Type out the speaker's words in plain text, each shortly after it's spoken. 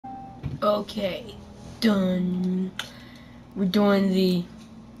Okay, done. We're doing the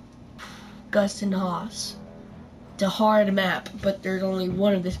Gus and Haas. It's a hard map, but there's only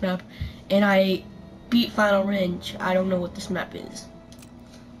one of this map, and I beat Final Range. I don't know what this map is.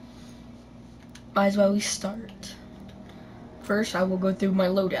 Might as well we start. First, I will go through my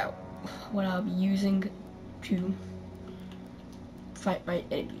loadout, what I'll be using to fight my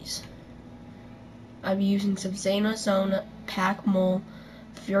enemies. I'll be using some Zana Zone, Pack Mole,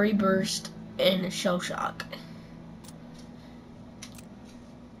 Fury Burst, and Shell Shock.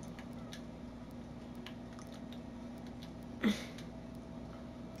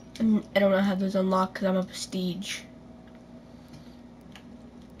 And I don't know how those unlock because I'm a prestige.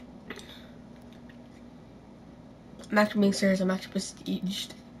 I'm actually being serious, I'm actually prestiged.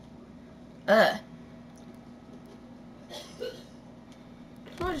 I'll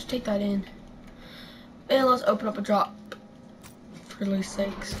just take that in. And let's open up a drop. For least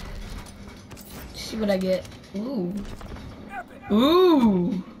sakes. See what I get. Ooh.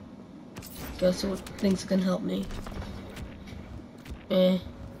 Ooh. Let's see what things can help me.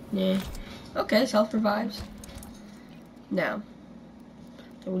 Yeah. Okay, self revives. Now,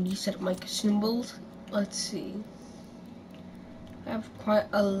 I will need to set up my consumables. Let's see. I have quite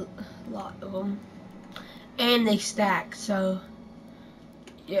a lot of them, and they stack. So,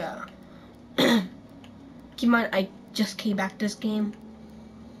 yeah. Keep in mind, I just came back to this game,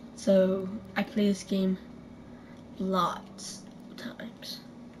 so I play this game lots of times.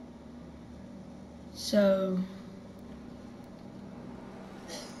 So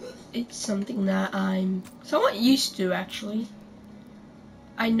it's something that I'm somewhat used to, actually.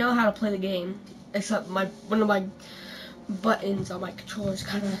 I know how to play the game, except one of my buttons on my controller is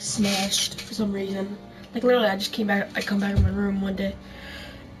kind of smashed for some reason. Like literally, I come back in my room one day,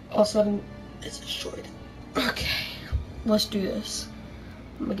 all of a sudden it's destroyed. Okay, let's do this.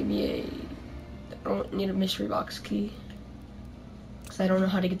 I'm gonna give me I don't need a mystery box key, because I don't know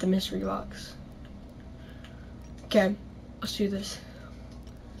how to get the mystery box. Okay, let's do this.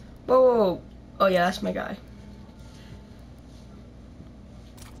 Whoa. Oh yeah, that's my guy.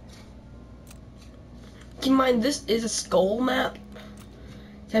 Keep in mind, this is a skull map.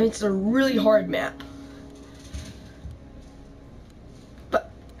 That means it's a really hard map.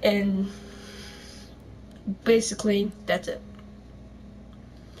 And basically, that's it.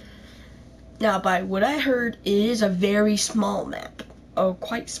 Now, by what I heard, it is a very small map. Oh,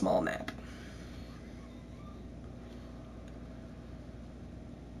 quite small map.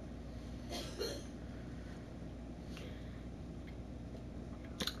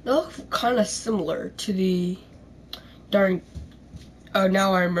 They look kind of similar to the oh,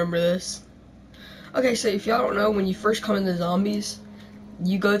 now I remember this. Okay, so if y'all don't know, when you first come into zombies,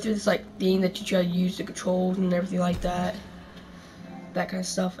 you go through this like thing that you try to use the controls and everything like that kind of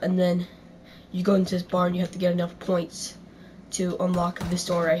stuff, and then you go into this bar and you have to get enough points to unlock this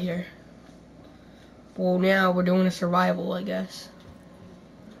door right here. Well, now we're doing a survival, I guess.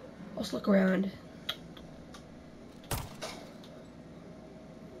 Let's look around.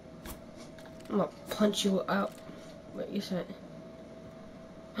 I'm gonna punch you out. What you said?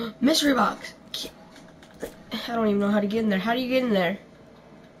 Mystery box! I don't even know how to get in there. How do you get in there?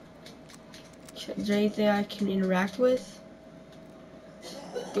 Is there anything I can interact with?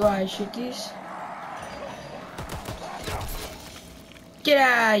 Do I shoot these? Get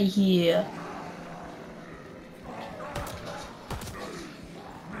out of here!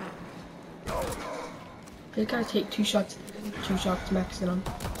 They gotta take two shots to max it on.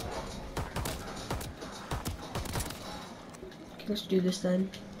 Okay, let's do this then.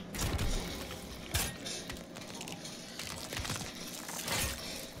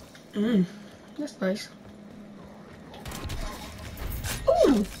 That's nice.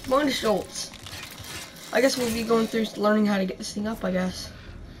 Ooh, bonus Schultz. I guess we'll be going through learning how to get this thing up, I guess.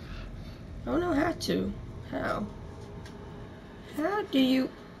 I don't know how to. How? How do you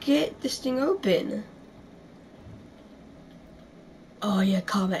get this thing open? Oh yeah,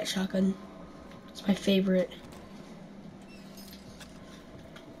 combat shotgun. It's my favorite.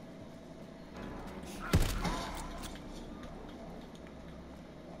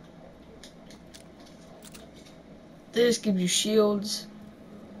 This gives you shields.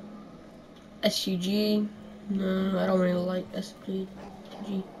 SUG. No, I don't really like SUG.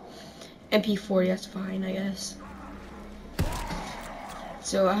 MP40, that's fine, I guess.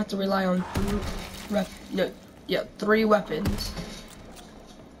 So I have to rely on three weapons.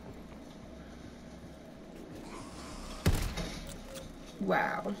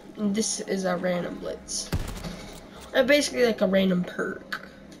 Wow. And this is a random blitz. Basically like a random perk.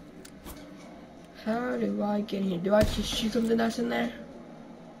 How do I get in here? Do I just shoot something that's in there?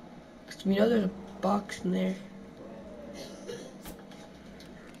 We know there's a box in there.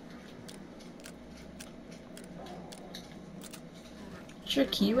 Is there a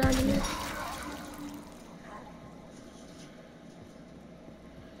key around here?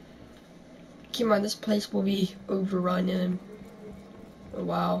 Keep in mind, this place will be overrun in a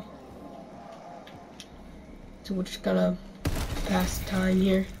while. So we're just gonna pass the time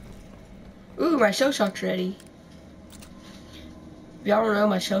here. Ooh, my shell shock's ready. If y'all don't know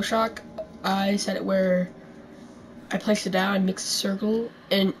my shell shock, I set it where I place it down and mix a circle,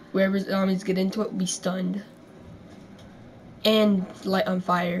 and wherever zombies get into it will be stunned. And light on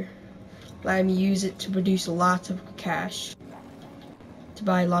fire. Let me use it to produce lots of cash. To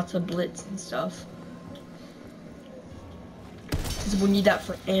buy lots of blitz and stuff. Because we'll need that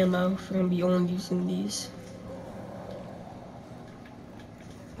for ammo if we're going to be only using these.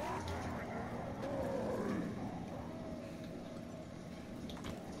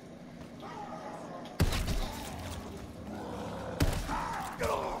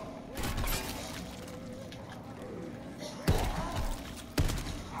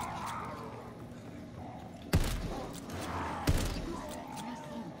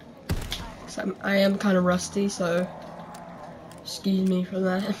 I am kind of rusty, so excuse me for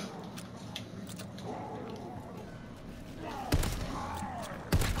that.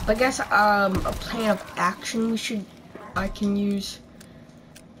 I guess a plan of action I can use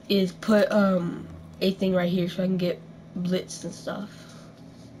is put a thing right here so I can get blitz and stuff.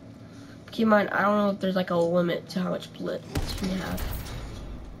 Keep in mind, I don't know if there's like a limit to how much blitz you can have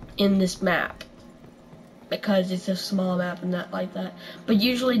in this map, because it's a small map and not like that. But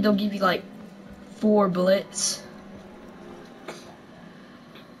usually they'll give you like 4 blitz,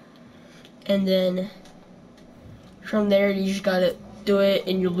 and then from there you just gotta do it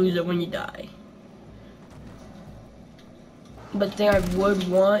and you lose it when you die. But the thing I would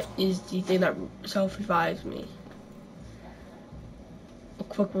want is the thing that self-revives me. A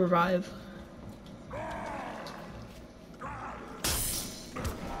quick revive.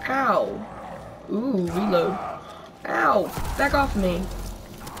 Ow. Ooh, reload. Ow, back off of me.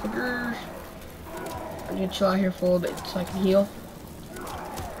 I'm gonna chill out here for a little bit so I can heal.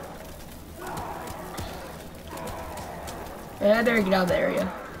 Yeah, I better get out of the area.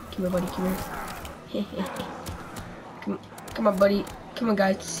 Come here, buddy, come here. Come on, buddy. Come on,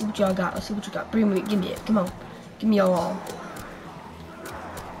 guys. Let's see what y'all got. Let's see what you got. Bring me, give me it. Come on. Give me y'all all.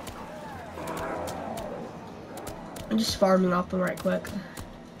 I'm just farming off them right quick.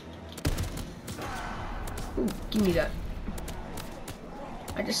 Ooh, give me that.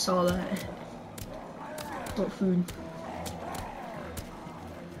 I just saw that. Want food.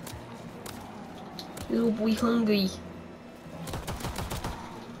 Little boy hungry.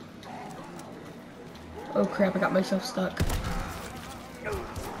 Oh crap, I got myself stuck.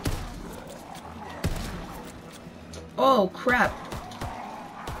 Oh crap.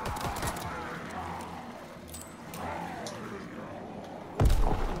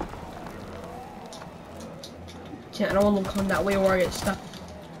 I don't want to come that way or I get stuck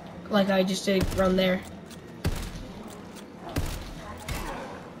like I just did around there.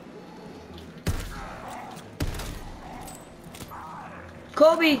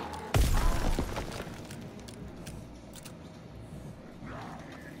 Kobe!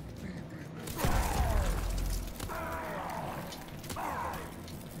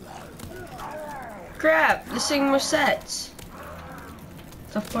 Crap! This thing resets.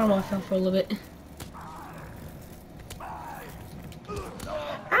 I farm off for a little bit.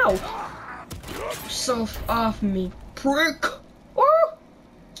 Ow! Yourself off me, prick! Oh!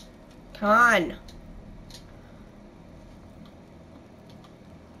 Come on.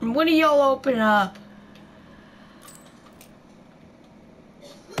 When do y'all open up?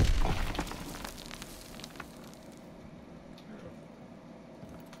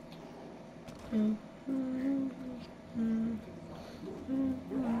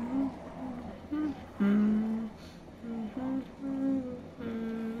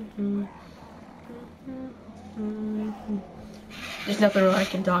 There's nothing I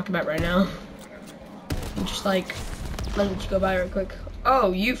can talk about right now. I'm just like, let you go by real quick.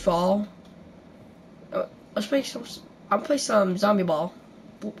 Oh, you fall. Let's play some. I'll play some zombie ball.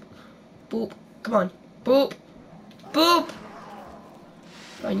 Boop, boop. Come on, boop, boop.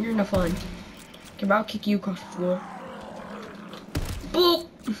 Fine, you're no fun. Okay, I'll kick you across the floor. Boop.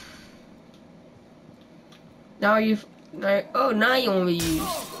 Now you've. Oh, now you only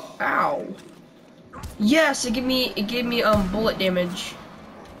use. Ow. Yes, it gave me bullet damage.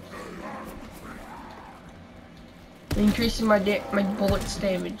 Increasing my bullets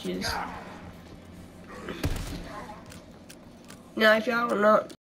damages. Now, if y'all don't know,